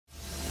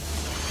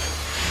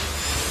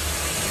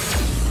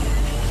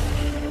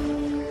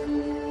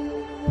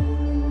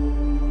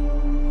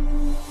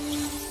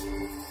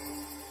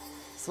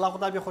سڵاو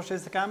خۆتان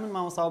بێخۆشەویستەکان من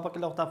مامۆستا ئەبوبەکر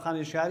لە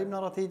قوتابخانەی ژیاری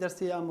بنەڕەتی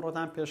دەرسی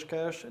ئەمڕۆتان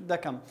پێشکەش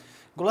دەکەم.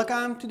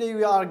 گوڵەکان today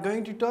we are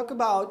going to talk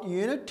about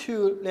unit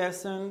 2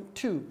 lesson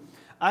 2.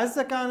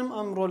 ئازیزەکانم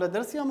ئەمڕۆ لە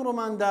دەرسی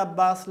ئەمڕۆماندا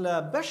باس لە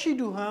بەشی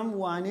دووهەم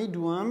وانەی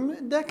دووەم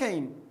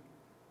دەکەین.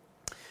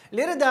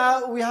 لێرەدا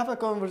we have a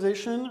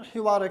conversation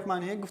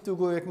حیوارێکمان هەیە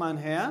گفتوگۆیەکمان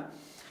هەیە.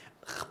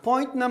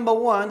 point number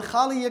 1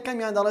 خاڵی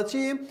یەکەمیان دەڵێت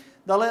چی؟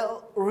 دەڵێ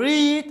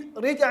read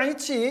یعنی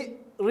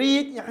چی؟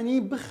 read يعني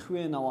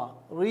بخوينوا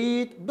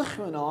read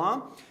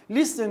بخوينوا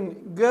listen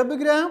گوێ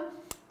بگرە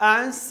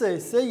and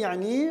say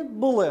يعني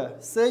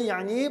بڵێ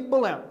يعني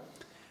بڵێ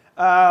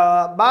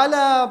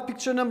بالا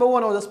picture number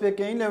 1 ئەو دەست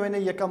پێکەین لە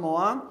وێنەی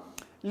یەکەمەوە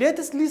let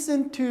us listen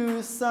to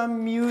some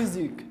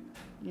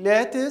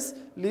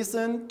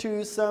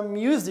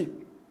music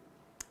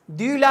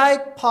do you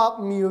like pop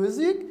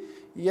music?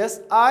 Yes,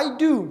 I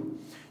do.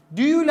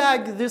 Do you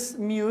like this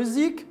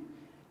music?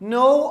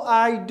 No,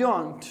 I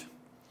don't.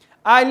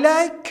 I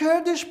like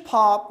Kurdish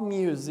pop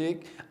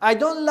music. I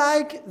don't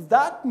like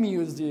that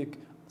music.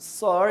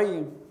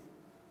 Sorry.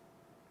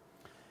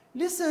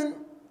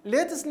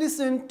 Let us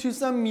listen to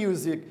some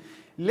music.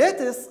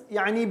 Let us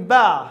يعني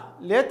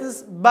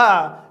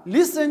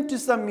listen to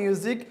some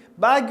music.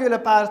 باقي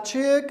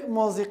لپارچێک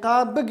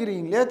مۆزیقا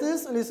بگرین. Let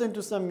us listen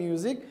to some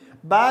music.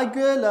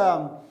 باقي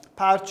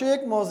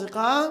لپارچێک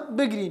مۆزیقا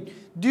بگرین.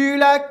 Do you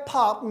like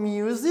pop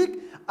music?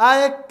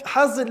 ئایا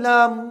حەزت لە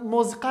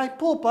مۆزیقای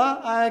پۆپە؟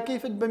 ئایا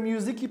کەیفت بە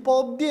میوزیکی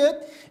پۆپ دێت؟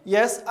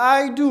 Yes,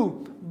 I do.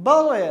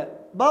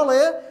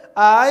 بەڵێ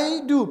I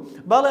do.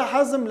 بەڵێ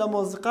حەزم لە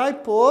مۆزیقای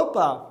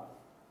پۆپە.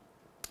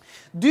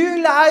 Do you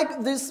like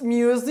this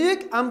music?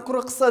 ئەم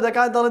کوڕە قسە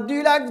دەکات دەڵێت Do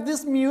you like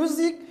this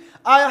music?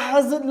 ئایا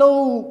حەزت لەو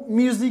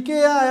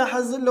میوزیکەیە؟ ئایا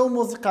حەزت لەو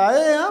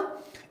مۆزیقایەیە؟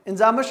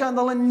 ئینجا ئەمەشیان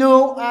دەڵێن No,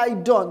 I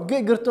don't. گوێ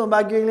گرتووە با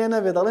گوێی لێ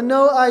نەبێت دەڵێن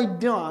No, I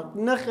don't.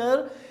 نەخێر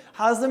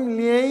حەزم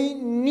لێی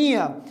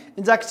نییە.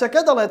 ئینجا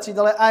کچەکە دەڵێت چی؟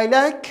 دەڵێ I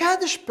like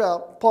Kurdish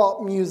pop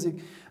music.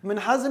 من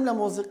حەزم لە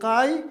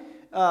مۆزیقای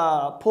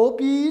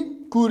پۆپی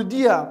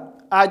کوردیە.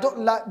 I don't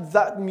like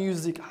that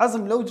music.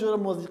 حەزم لەو جۆرە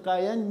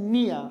مۆزیقایە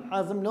نییە.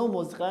 حەزم لەو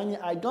مۆزیقایە نییە.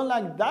 I don't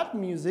like that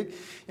music.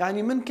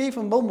 یعنی من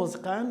کەیفم بەو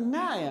مۆزیقایە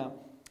نایە.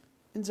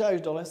 ئینجا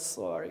ئەویش دەڵێ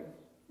Sorry.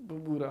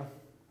 ببوورە.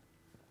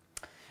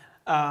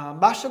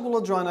 باشە گوڵە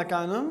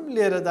جوانەکانم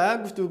لێرەدا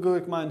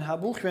گفتوگۆیەکمان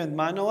هەبوو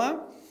خوێندمانەوە.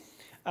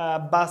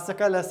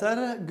 باسەکە لەسەر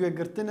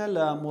گوێگرتنە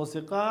لە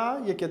مۆسیقا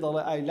یەکێ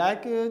دەڵێ I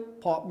like it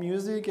pop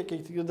music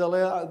یەکێکی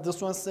دەڵێ this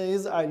one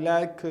says I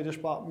like Kurdish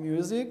pop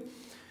music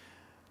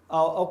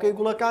ئەوکەی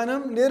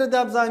گوڵەکانم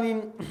لێرەدا بزانین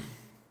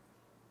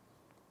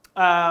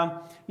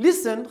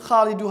listen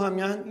خاڵی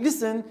دووهەمیان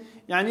listen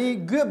یعنی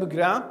گوێ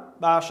بگرە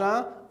باشە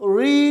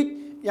read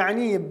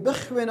یعنی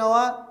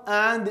بخوێنەوە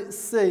and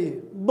say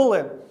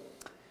بڵێ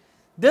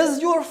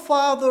Does your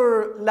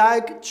father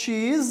like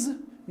cheese?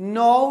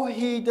 No,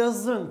 he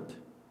doesn't.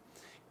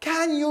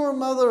 Can your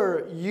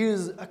mother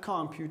use a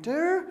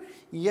computer?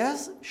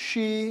 Yes,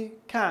 she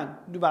can.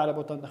 دوباره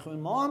بۆتان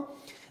دەخوێنمەوە.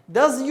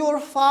 Does your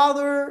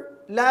father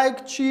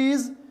like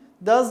cheese?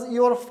 Does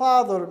your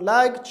father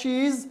like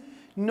cheese?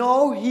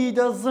 No, he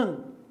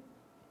doesn't.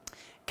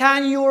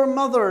 Can your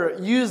mother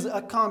use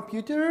a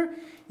computer?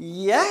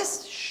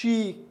 Yes,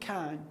 she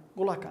can.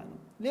 گوڵەکانم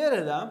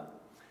لێرەدا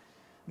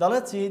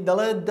دەڵێت چی؟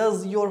 دەڵێت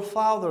Does your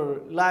father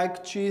like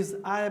cheese?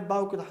 ئایا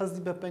باوکت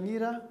حەزی بە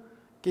پەنیرە؟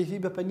 کەیفی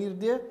بە پەنیر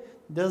دێ؟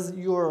 Does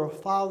your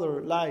father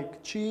like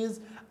cheese?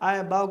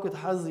 ئایا باوکت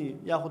حەزی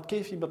یاخود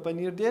کەیفی بە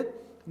پەنیر دێت؟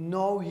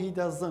 No, he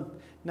doesn't.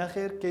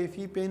 نەخێر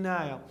کەیفی پێ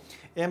نایە.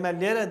 ئێمە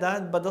لێرەدا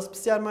بەدەست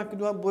پرسیارمان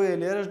کردووە بۆیە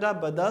لێرەشدا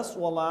بەدەست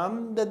وەڵام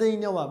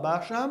دەدەینەوە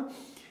باشە؟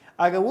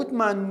 ئەگە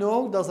وتمان No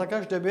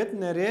دەستەکەش دەبێت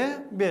نەرێ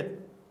بێت.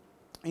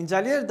 ئینجا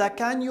لێرەدا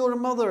Can your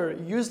mother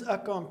use a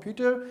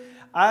computer?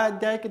 ئایا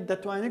دایکت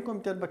دەتوانێت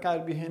کۆمپیوتەر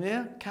بەکاربهێنێ؟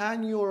 Can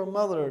your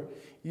mother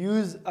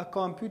use a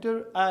computer?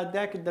 ئایا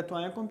دایکت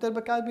دەتوانێت کۆمپیوتەر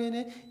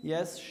بەکاربهێنێ؟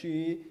 Yes, she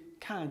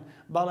can.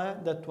 بەڵێ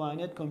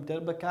دەتوانێت کۆمپیوتەر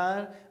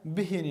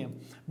بەکاربهێنێ.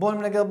 بۆن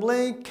لەگە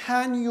بڵێ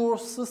Can your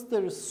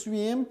sister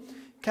swim?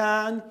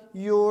 Can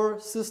your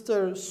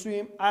sister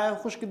swim? ئایا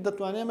خوشکت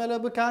دەتوانێت مەلە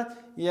بکات؟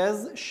 Yes,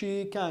 she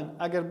can.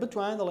 ئەگەر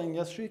بتوانێت دەڵێن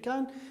Yes, she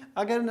can.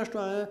 ئەگەر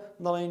نەشتوانێت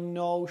دەڵێن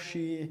No,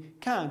 she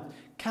can.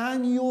 Can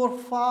your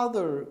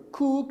father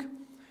cook?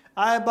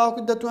 ئایا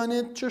باوکت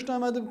دەتوانێت چێشت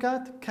ئامادە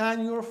بکات؟ Can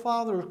your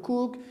father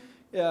cook?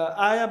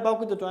 ئایا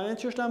باوکت دەتوانێت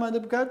چێشت ئامادە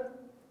بکات؟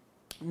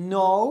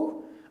 No,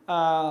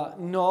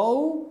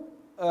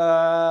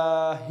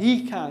 he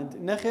can't.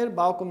 نەخێر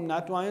باوکم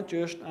ناتوانێت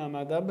چێشت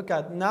ئامادە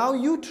بکات. Now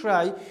you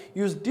try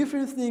use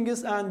different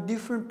things and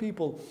different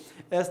people.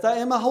 ئێستا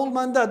ئێمە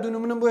هەوڵماندا دوو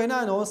نمونە بۆ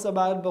هێنانەوە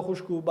سەبارەت بە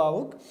خوشک و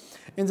باوک.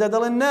 ئینجا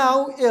دەڵێن now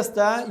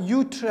ئێستا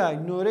you try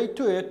نۆرەی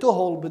تۆیە تۆ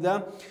هەوڵ بدە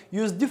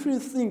use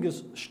different things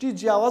شتی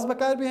جیاواز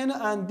بەکاربهێنە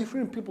and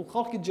different people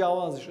خەڵکی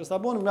جیاوازیش. ئێستا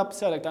بۆ نمونە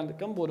پرسیارێکتان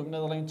دەکەم بۆ نمونە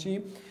دەڵێن چی؟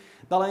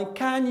 دەڵێن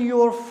Can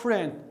your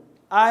friend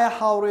ئایا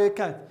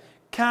هاوڕێیەکەت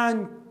can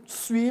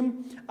swim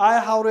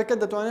ئایا هاوڕێیەکەت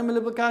دەتوانێت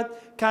مەلە بکات؟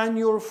 Can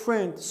your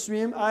friend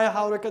swim ئایا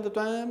هاوڕێیەکەت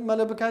دەتوانێت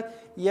مەلە بکات؟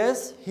 Yes,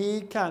 he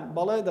can.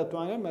 بەڵێ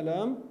دەتوانێت مەلە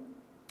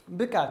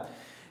بکات.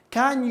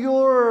 Can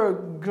your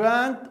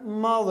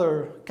grandmother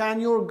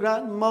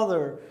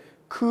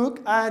cook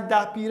ئایا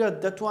داپیرەت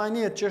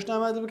دەتوانێت چێشت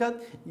ئامادە بکات؟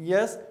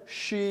 Yes,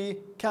 she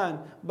can.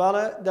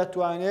 بەڵێ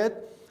دەتوانێت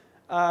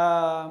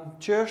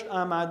چێشت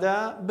ئامادە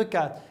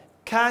بکات.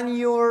 Can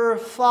your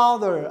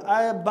father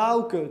ئایا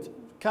باوکت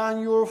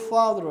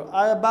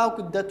ئایا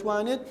باوکت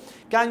دەتوانێت؟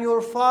 Can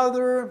your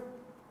father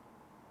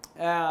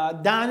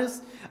دانس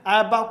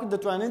ئایا باوکت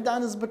دەتوانێت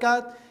دانس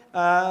بکات؟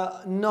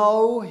 No,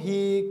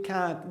 he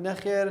can't.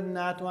 نەخێر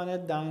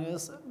ناتوانێت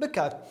دانس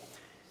بکات.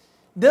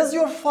 Does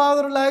your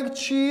father like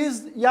cheese?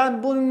 یان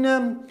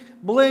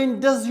بڵێن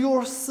does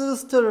your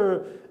sister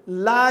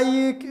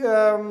like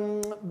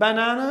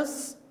bananas?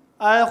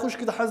 ئایا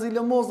خوشکت حەزی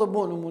لە مۆزە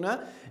بۆ نمونە؟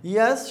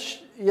 Yes,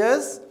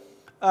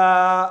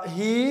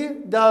 he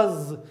does.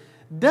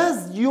 Does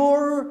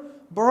your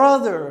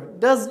brother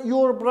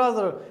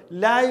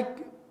like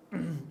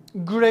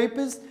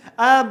grapes?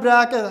 ئایا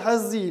براکەت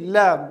حەزی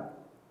لە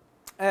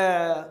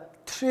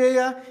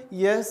ترێیە؟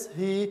 Yes,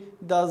 he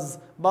does.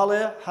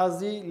 بەڵێ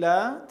حەزی لە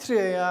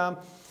ترێیە.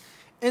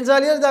 ئینجا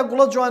لێرەدا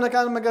گوڵە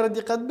جوانەکانم ئەگەر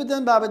دیقەت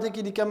بدەن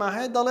بابەتێکی دیکەمان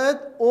هەیە دەڵێت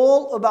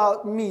all about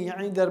me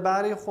یعنی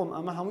دەربارەی خۆم.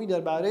 ئەمە هەمووی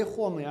دەربارەی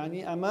خۆمە یعنی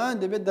ئەمە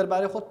دەبێت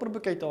دەربارەی خۆت پڕ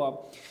بکەیتەوە.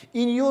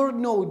 In your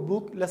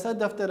notebook لەسەر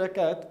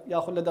دەفتەرەکەت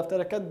یاخود لە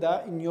دەفتەرەکەتدا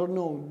in your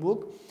notebook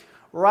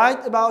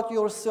write about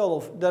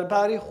yourself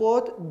دەربارەی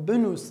خۆت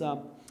بنووسە.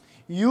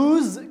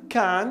 Use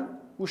can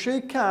وشەی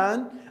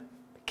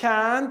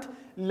can't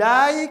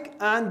like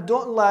and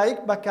don't like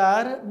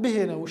بەکار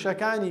بهێنە.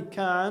 وشەکانی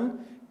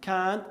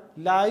can't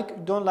like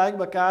don't like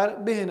بەکار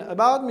بهێنە.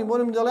 about me بۆ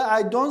من دەڵێ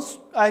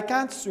I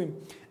can't swim.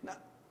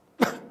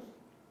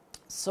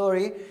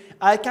 Sorry,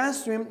 I can't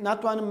swim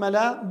ناتوانم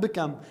مەلا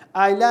بکەم.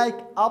 I like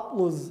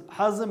apples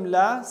حەزم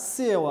لە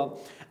سێوە.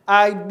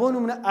 بۆ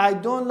نمونە I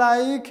don't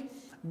like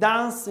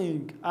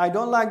dancing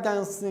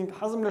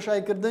حەزم لە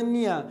شایکردن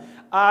نییە.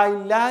 I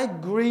like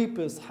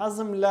grapes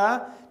حەزم لە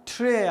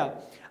ترێیە.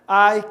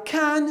 I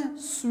can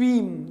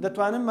swim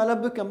دەتوانم مەلە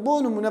بکەم. بۆ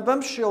نمونە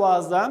بەم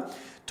شێوازە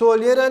تۆ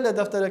لێرە لە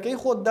دەفتەرەکەی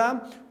خۆتدا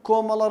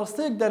کۆمەڵە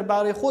ڕستەیەک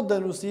دەربارەی خۆت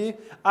دەنووسی.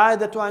 ئایا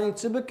دەتوانیت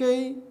چی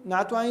بکەیت؟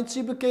 ناتوانیت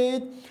چی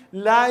بکەیت؟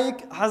 لایک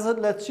حەزت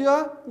لە چییە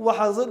و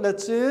حەزت لە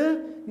چ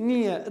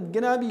نییە. It's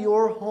gonna be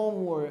your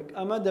homework.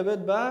 ئەمە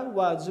دەبێت بە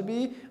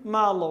واجبی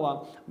ماڵەوە.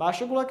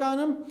 باشە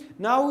گوڵەکانم.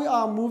 Now we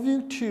are moving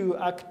to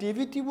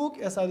activity book.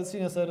 ئێستا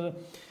دەچینە سەر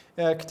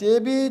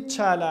کتێبی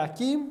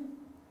چالاکی.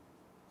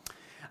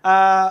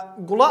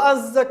 گوڵە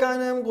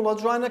ئەزیزەکانم گوڵە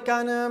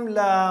جوانەکانم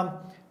لە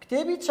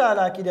کتێبی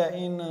چالاکیدا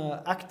in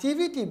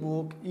activity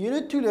book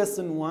unit 2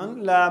 lesson 1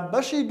 لە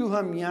بەشی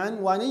دووهەمیان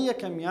وانەی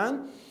یەکەمیان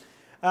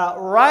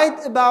write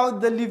about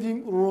the living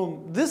room.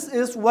 This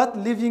is what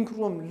living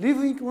room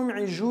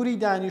یعنی ژووری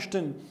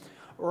دانیشتن.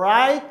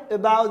 write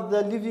about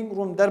the living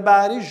room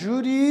دەربارەی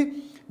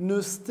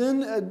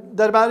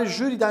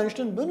ژووری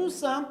دانیشتن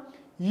بنووسە.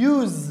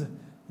 use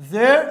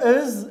there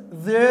is,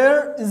 there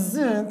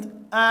isn't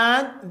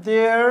and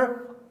there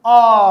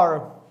are.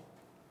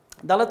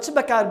 دەڵێت چی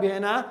بەکار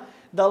بهێنە؟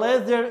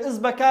 دەڵێت there is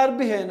بەکار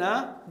بهێنە.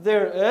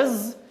 there is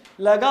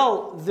لەگەڵ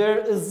there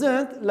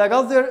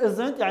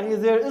isn't یعنی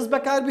there is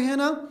بەکار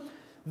بهێنە.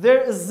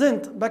 there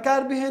isn't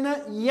بەکار بهێنە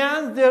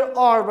یان there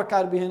are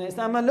بەکار بهێنە.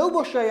 ئێستا ئەمە لەو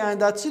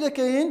بۆشایاندا چی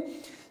دەکەین؟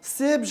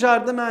 سێ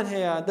بژاردەمان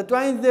هەیە.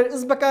 دەتوانین there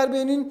is بەکار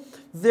بهێنین،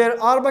 there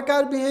are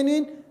بەکار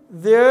بهێنین،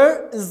 there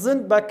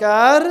isn't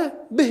بەکار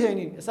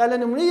بهێنین. ئێستا لە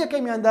نمونەی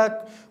یەکەمیاندا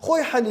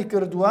خۆی حەلی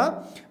کردووە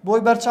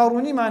بۆی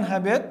بەرچاوڕوونیمان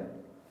هەبێت.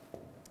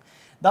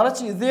 دەڵێت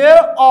چی؟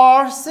 there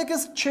are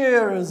 6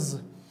 chairs.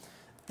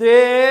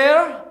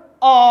 there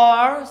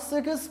are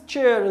 6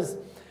 chairs.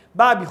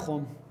 بابی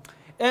خۆم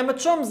ئێمە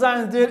چۆن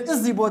بزانین there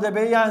isی بۆ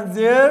دەبێ یان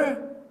there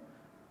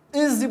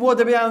isی بۆ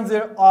دەبێ یان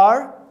there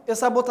are؟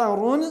 ئێستا بۆتان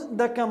ڕوون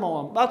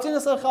دەکەمەوە. باچینە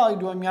سەر خاڵی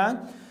دووەمیان.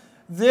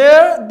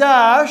 there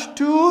dash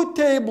 2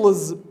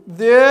 tables.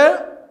 there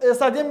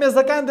ئێستا دێم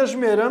مێزەکان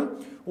دەژمێرم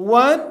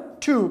 1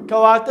 2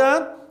 کەواتە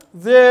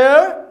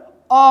there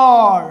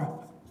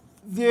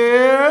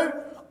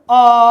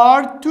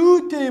are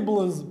 2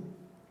 tables.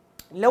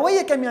 لەوەی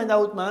یەکەمیاندا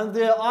وتمان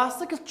there are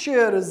 6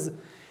 chairs.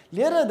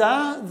 لێرەدا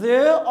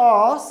there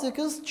are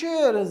 6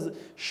 chairs.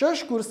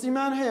 6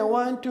 کورسیمان هەیە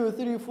 1 2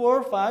 3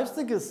 4 5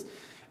 6.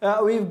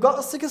 We've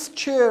got 6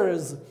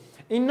 chairs.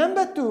 In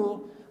number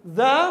 2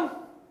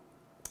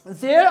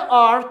 there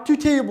are 2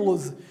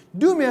 tables.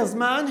 دوو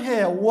مێزمان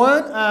هەیە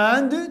 1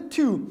 and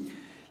 2.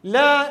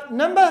 لە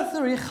number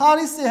 3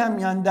 خاڵی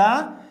سێهەمیاندا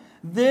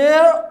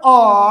there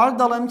are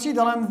دەڵێم چی؟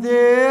 دەڵێم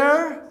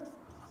there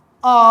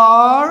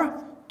are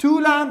 2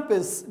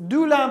 lamps.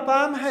 دوو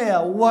لامپام هەیە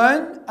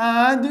 1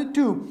 and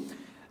 2.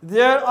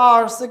 There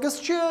are 6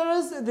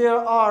 chairs, there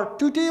are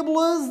 2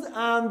 tables,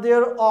 and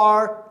there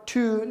are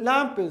 2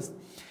 lamps.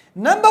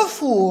 Number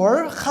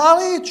 4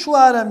 خاڵی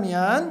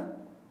چوارەمیان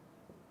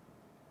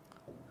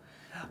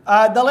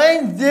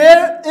دەڵێن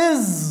there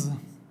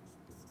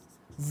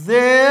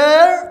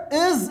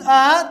is a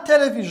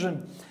television.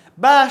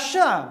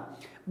 باشە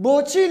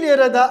بۆچی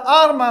لێرەدا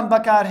ئارمان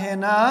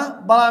بەکارهێنا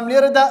بەڵام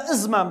لێرەدا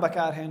ئزمان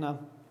بەکارهێنا؟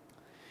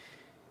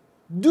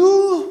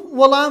 دوو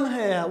وەڵام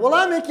هەیە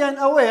وەڵامێکیان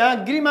ئەوەیە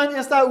گریمان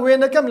ئێستا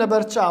وێنەکەم لە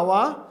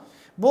بەرچاوە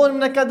بۆ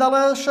منەکە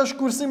دەڵێ 6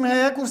 کورسیم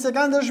هەیە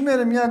کورسەکان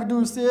دەژمێرم 1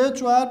 2 3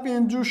 4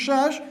 5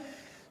 6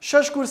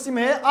 6 کورسیم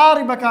هەیە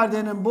ئاری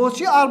بەکاردێنم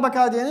بۆچی ئار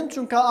بەکاردێنم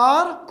چونکە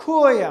ئار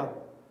کۆیە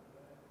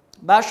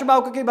باشە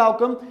باوکەکەی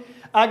باوکم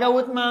ئەگە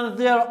وتمان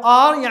there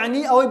are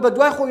یعنی ئەوەی بە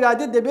دوای خۆی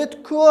دادێت دەبێت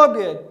کۆ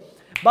بێت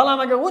بەڵام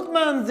ئەگە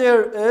وتمان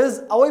there is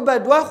ئەوەی بە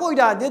دوای خۆی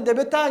دادێت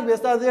دەبێت تاک بێت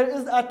ئێستا there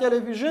is a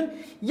television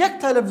یەک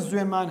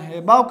تەلەڤیزیۆنمان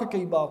هەیە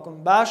باوکەکەی باوکم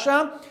باشە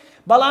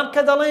بەڵام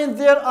کە دەڵێن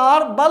there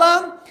are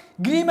بەڵام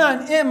گریمان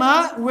ئێمە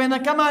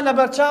وێنەکەمان لە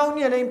بەرچاو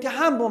نییە لە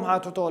ئیمتیحان بۆم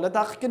هاتوتەوە لە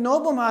تاقیکردنەوە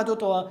بۆم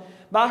هاتوتەوە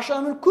باشە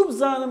من کوب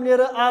زانم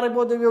لێرە ئاڕێ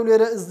بۆ دەبێت و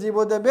لێرە ئزدی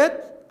بۆ دەبێت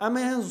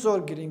ئەمە هێن زۆر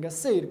گرینگە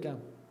سیرکە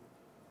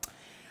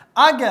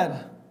ئەگەر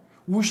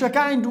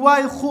وشەکانی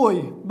دوای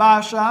خۆی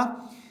باشە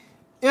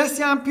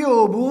ئێسیان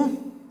پێوە بوو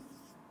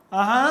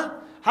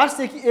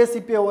هەرسێکی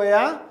ئێسی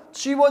پێوەیە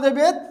چی بۆ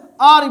دەبێت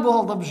ئاری بۆ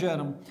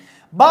هەڵدەبژێرم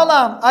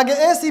بەڵام ئەگە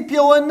ئێسی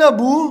پێوە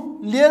نەبوو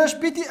لێرەش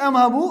پیتی ئەم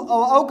هەبوو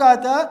ئەو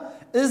کاتە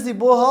ئزی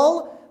بۆ هەڵ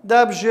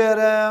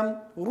دەبژێرم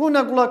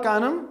ڕوونە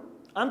گوڵەکانم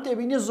ئەم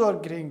تێبینی زۆر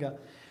گرینگە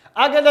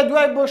ئەگەر لە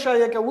دوای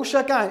بۆشاییەکە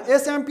وشەکان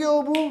ئێسیان پێوە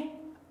بوو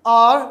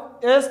ئار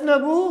ئێس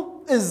نەبوو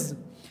ئز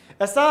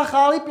ئێستا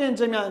خاڵی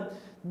پێنجەمیان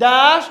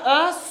داش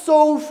ئە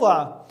سۆفا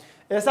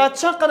ئێستا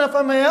چەند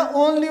قەنەفەم هەیە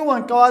only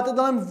one کەواتە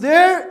دەڵێم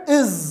there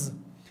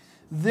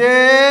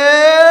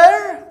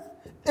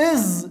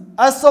is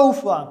a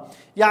sofa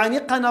یعنی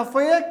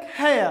قەنەفەیەک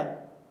هەیە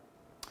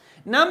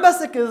Number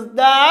 6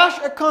 dash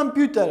a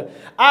computer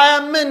ئایا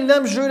من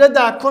لەم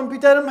ژوورەدا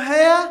کۆمپیوتەرم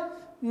هەیە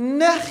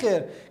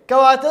نەخێر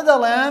کەواتە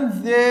دەڵێم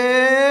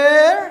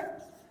there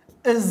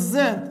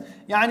isn't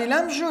یعنی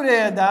لەم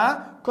ژوورەیەدا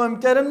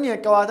کۆمپیوتەرم نییە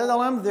کەواتە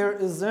دەڵێم there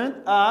isn't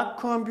a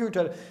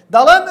computer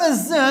دەڵێم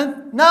isn't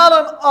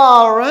ناڵێم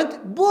aren't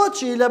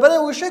بۆچی لەبەرە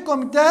وشەی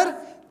کۆمپیوتەر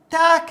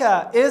تاکە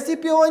ئێسی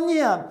پێوە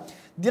نییە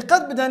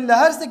دیقەت بدەن لە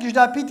هەر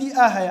شتێکیشدا پیتی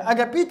ئە هەیە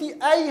ئەگە پیتی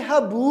ئەی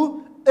هەبوو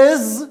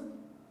is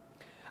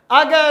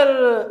ئەگەر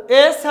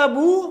ئێس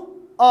هەبوو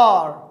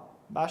ئار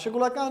باشە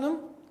گوڵەکانم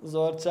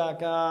زۆر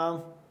چاکە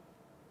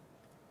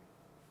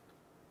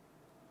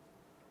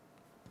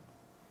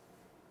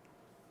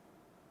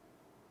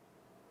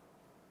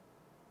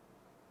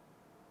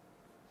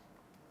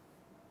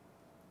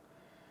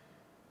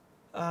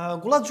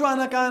گوڵەت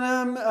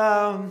جوانەکانم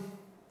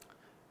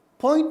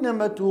point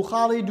number 2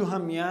 خاڵی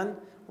دووهەمیان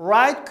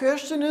write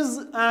questions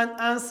and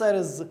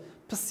answers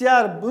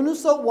پرسیار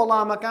بنووسە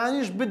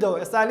وەڵامەکانیش بدەوە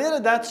ئێستا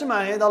لێرەدا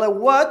چمان هەیە دەڵێ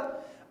what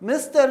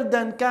Mr.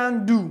 Duncan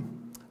do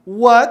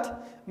what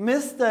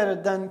Mr.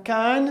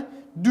 Duncan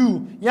do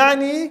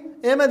یعنی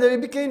ئێمە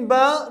دەبێت بکەین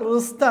بە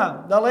ڕستە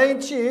دەڵێن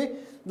چی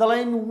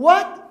دەڵێن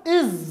what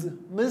is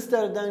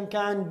Mr.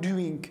 Duncan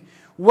doing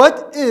what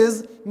is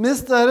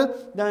Mr.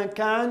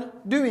 Duncan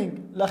doing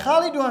لە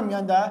خاڵی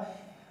دووهەمیاندا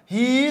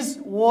he is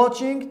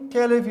watching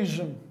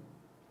television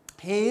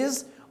he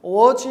is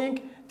watching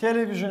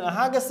television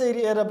ئەهاگە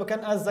سەیری ئێرە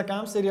بکەن ئەس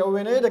دەکەم سەیری ئەو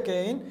وێنەیە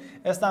دەکەین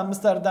ئێستا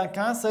مستەر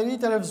دانکان سەری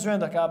تەلەڤیزیۆن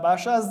دەکات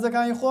باشە ئەس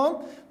دەکانی خۆم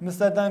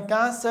مستەر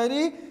دانکان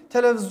سەری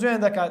تەلەڤیزیۆن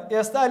دەکات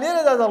ئێستا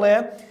لێرەدا دەڵێ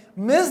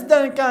مس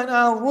دانکان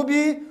and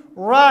Ruby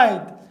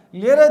ride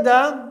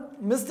لێرەدا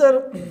مستەر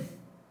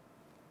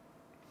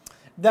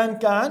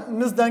دانکان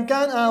مس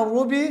دانکان and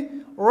Ruby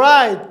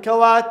ride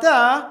کەواتە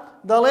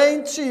دەڵێن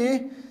چی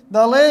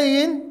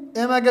دەڵێن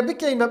ئێمەگە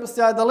بکەین بە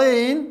پرسیار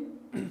دەڵێن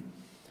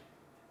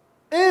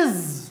is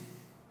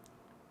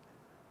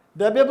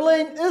دەبێ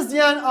بڵێن is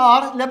یان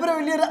are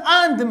لەبەرەوەی لێرە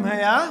ئاندم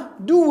هەیە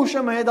دوو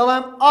وشەم هەیە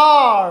دەڵێم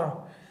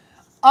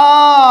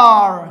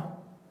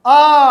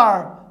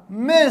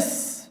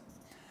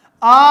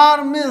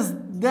are miss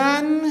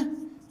then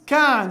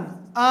can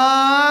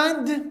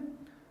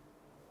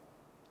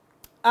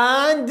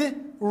and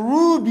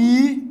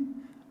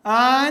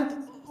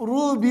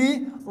Ruby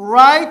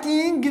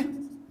writing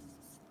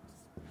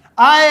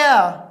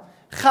ئایا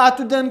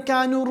خاتو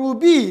دەنکان و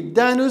ڕوبی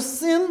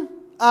دانووسن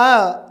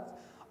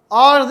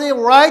are they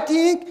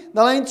writing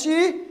دەڵێن چی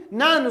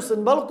نانووسن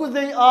بەڵکو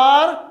they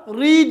are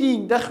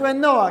reading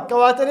دەخوێننەوە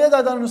کەواتە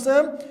لێدا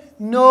دەنووسم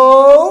no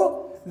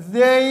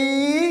they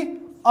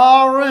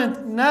aren't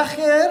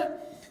نەخێر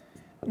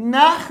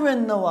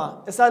ناخوێننەوە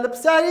ئێستا لە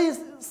پرسیاری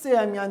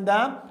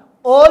سێمیاندا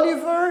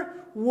Oliver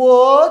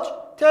watch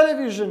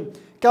television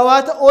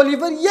کەواتە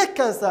ئۆلیڤەر یەک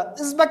کەسە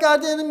ئز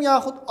بەکاردێنم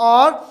یاخود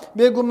ئار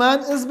بێگومان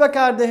ئز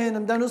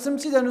بەکاردەهێنم دەنووسم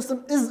چی دەنووسم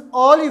ئز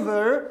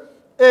ئۆلیڤەر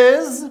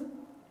ئز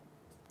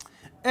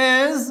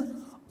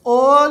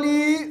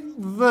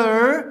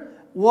ئۆلیڤەر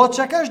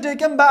وۆچەکەش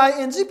دەیکەم بە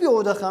ING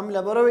پێوە دەخەم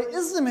لەبەرەوەی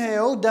ئزم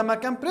هەیە و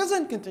دەمەکەم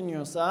پرێزنت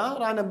کنتینیۆسە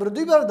ڕانە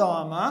بردووی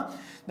بەردەوامە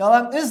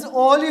دەڵێم ئز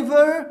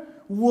ئۆلیڤەر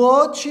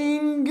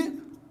watching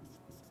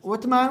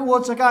وتمان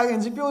وۆچەکە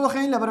ING پێوە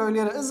دەخەین لەبەرەوەی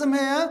لێرە ئزم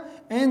هەیە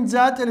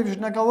اینجا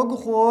تەلەڤیژنەکە وەکو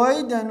خۆی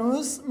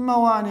دەنووس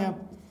مەوانێ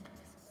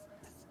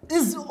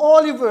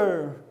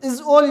is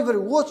Oliver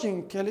watching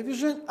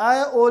television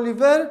ئایا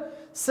ئۆلیڤەر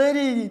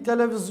سەیری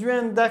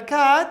تەلەڤیزیۆن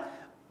دەکات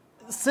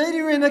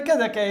سەیری وێنەکە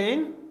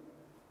دەکەین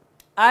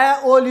ئایا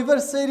ئۆلیڤەر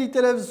سەیری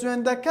تەلەڤیزیۆن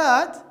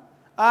دەکات؟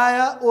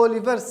 ئایا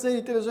ئۆلیڤەر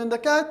سەیری تەلەڤیزیۆن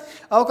دەکات؟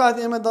 ئەو کات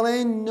ئێمە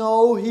دەڵێن no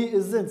he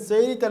isn't.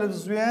 سەیری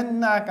تەلەڤیزیۆن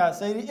ناکات،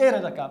 سەیری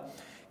ئێرە دەکات.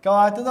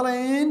 کەواتە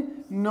دەڵێن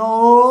no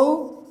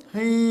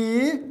he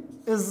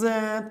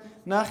isn't.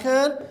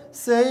 نەخێر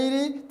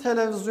سەیری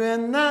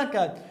تەلەڤیزیۆن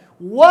ناکات.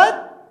 What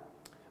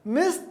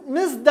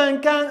Miss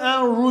Duncan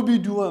and Ruby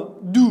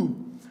do.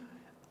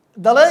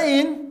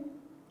 دەڵێن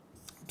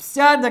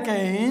پرسیار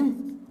دەکەین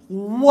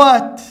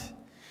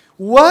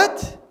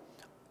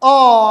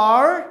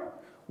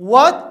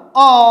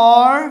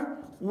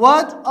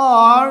what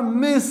are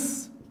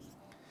Miss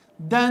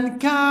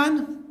Duncan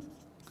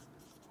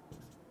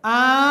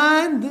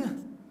and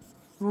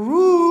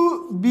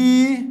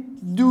Ruby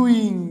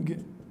doing.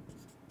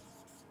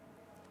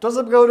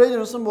 تۆزە بگەورەی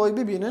دەنووسم بۆی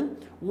ببینن.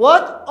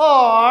 What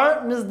are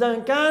Miss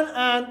Duncan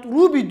and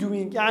Ruby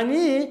doing؟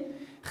 یعنی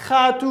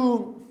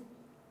خاتو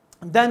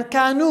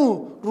دەنکان و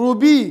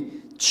ڕوبی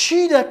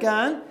چی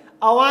دەکەن؟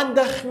 ئەوان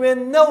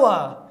دەخوێننەوە.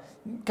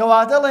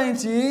 کەواتە دەڵێن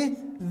چی؟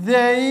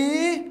 They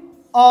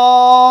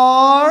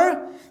are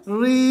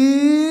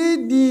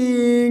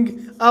reading.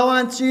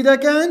 ئەوان چی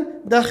دەکەن؟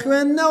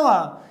 دەخوێننەوە.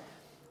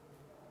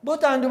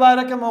 بۆتان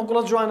دووبارەکەم ئەو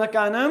گوڵە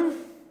جوانەکانم.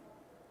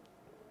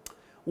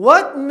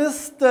 What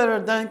Mr.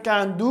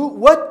 Duncan do?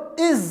 What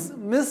is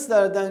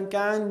Mr.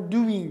 Duncan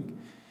doing?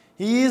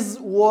 He is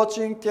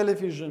watching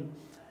television.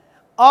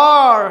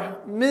 Are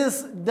Miss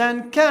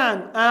Duncan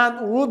and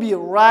Ruby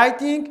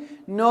writing?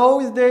 No,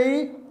 they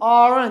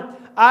aren't.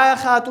 ئایا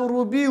خاتو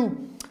ڕوبی و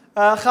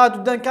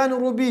خاتو دەنکان و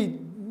ڕوبی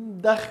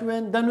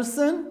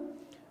دەنووسن؟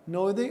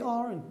 No, they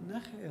aren't.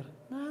 نەخێر،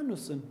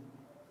 نانووسن.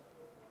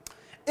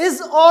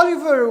 Is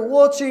Oliver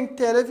watching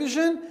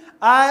television?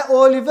 ئایا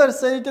ئۆلیڤەر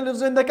سەیری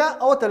تەلەڤیزیۆن دەکات؟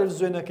 ئەوە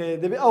تەلەڤیزیۆنەکەیە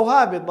دەبێت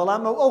ئەوها بێت،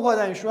 بەڵام ئەوها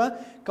دانیشتووە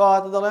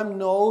کەواتە دەڵێم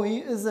no he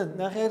isn't.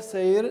 نەخێر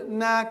سەیر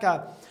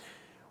ناکات.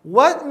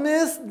 What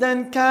Miss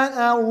Duncan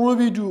and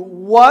Ruby do?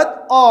 What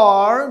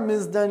are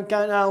Miss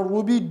Duncan and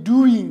Ruby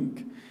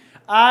doing?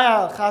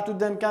 ئایا خاتو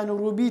دەنکان و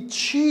ڕوبی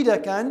چی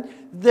دەکەن؟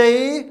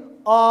 They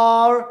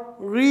are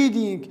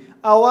reading.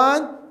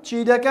 ئەوان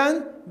چی دەکەن؟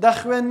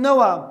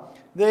 دەخوێننەوە.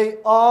 They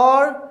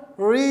are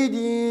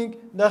reading.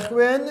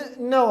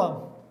 دەخوێننەوە.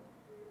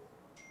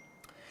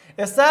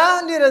 ئێستا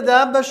لێرەدا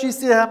بەشی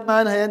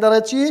سێهەممان هەیە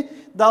دەڵێت چی؟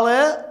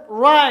 دەڵێ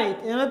write.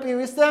 ئێمە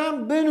پێویستە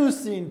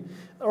بنووسین.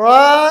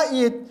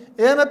 write.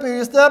 ئێمە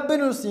پێویستە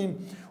بنووسین.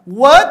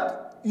 What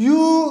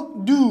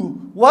you do.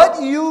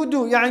 What you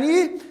do.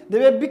 یعنی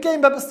دەبێت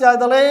بکەین بە پرسیار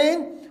دەڵێن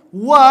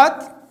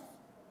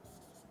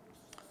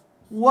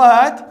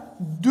what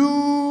do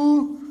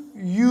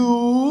you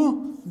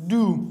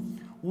do.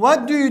 What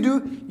do you do.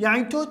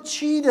 یعنی تۆ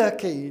چی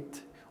دەکەیت؟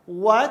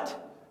 What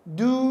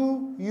do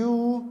you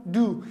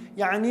do.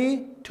 یعنی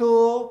تۆ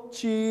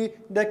چی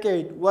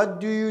دەکەیت؟ What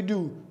do you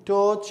do.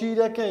 تۆ چی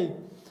دەکەیت؟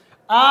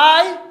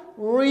 I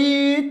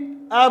read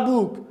a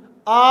book.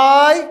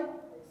 I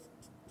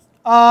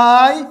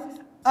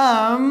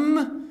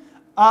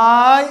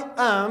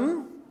am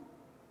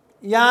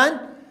یان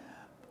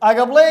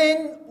ئەگە بڵێین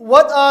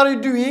what are you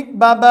doing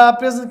بە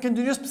present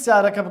continuous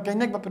پرسیارەکە بکەین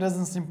نەک بە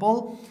present simple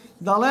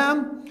دەڵێم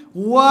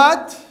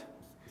what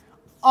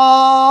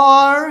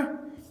are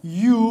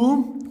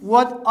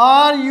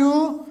you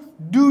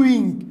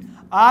doing.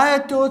 ئایا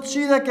تۆ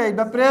چی دەکەیت؟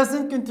 بە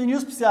present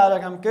continuous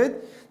پرسیارەکەم کرد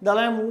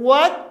دەڵێم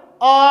what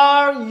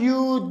are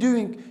you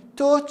doing.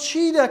 تۆ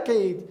چی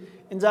دەکەیت؟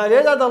 اینجا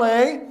لێرە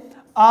دەڵێ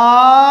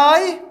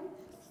I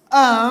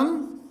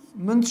am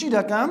من چی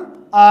دەکەم؟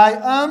 I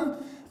am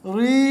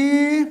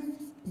reading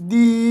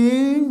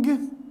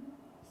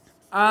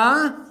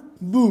a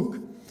book.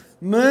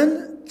 من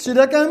چی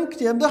دەکەم؟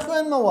 کتێب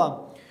دەخوێنمەوە.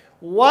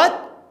 What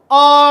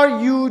are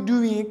you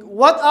doing?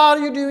 What are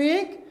you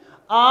doing?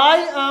 I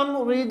am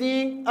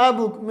reading a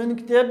book. من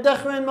کتێب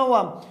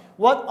دەخوێنمەوە.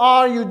 What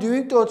are you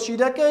doing? تۆ چی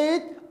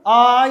دەکەیت؟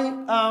 I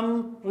am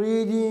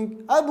reading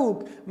a book.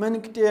 من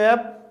کتێب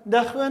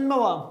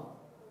دەخوێنمەوە.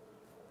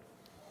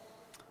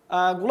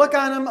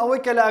 گوڵەکانم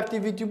ئەوەی کە لە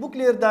ئاکتیڤیتی بووک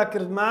لێردا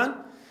کردمان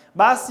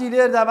باسی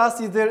لێردا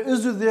باسی there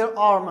is و there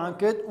are مان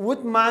کرد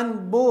وتمان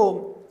بۆ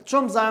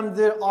چۆن بزانم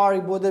there are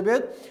بۆ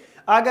دەبێت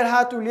ئەگەر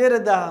هاتوو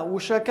لێرەدا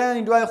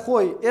وشەکانی دوای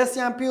خۆی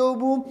ئێسیان پێوە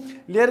بوو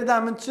لێرەدا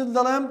من چ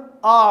دەڵێم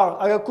are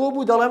ئەگەر کۆ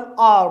بوو دەڵێم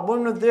are بۆ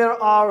نمونە there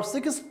are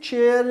 6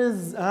 chairs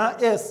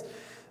yes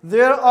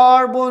there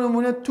are بۆ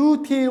نمونە 2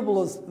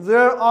 tables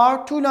there are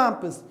 2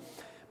 lamps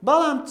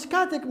بەڵام چ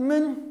کاتێک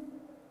من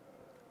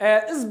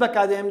is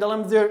بەکادێم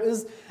دەڵێم there is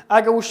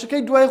ئەگە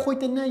وشەکەی دوای خۆی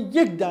تەنیا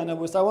یەک دانە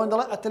بۆ ساوان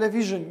دەڵێ a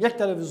television یەک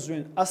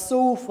تەلەڤیزیۆن a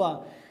sofa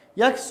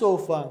یەک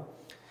سۆفا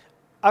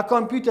a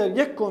computer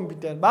یەک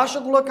کۆمپیوتەر باشە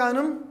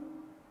گوڵەکانم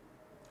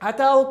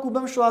هەتاوەکو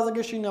بەم شوازە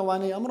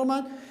گەشتینەوانەی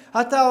ئەمڕۆمان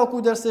هەتاوەکو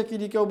دەرسێکی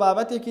دیکە و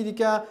بابەتێکی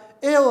دیکە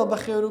ئێوە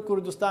بەخێر و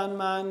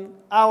کوردستانمان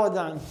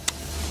ئاوەدان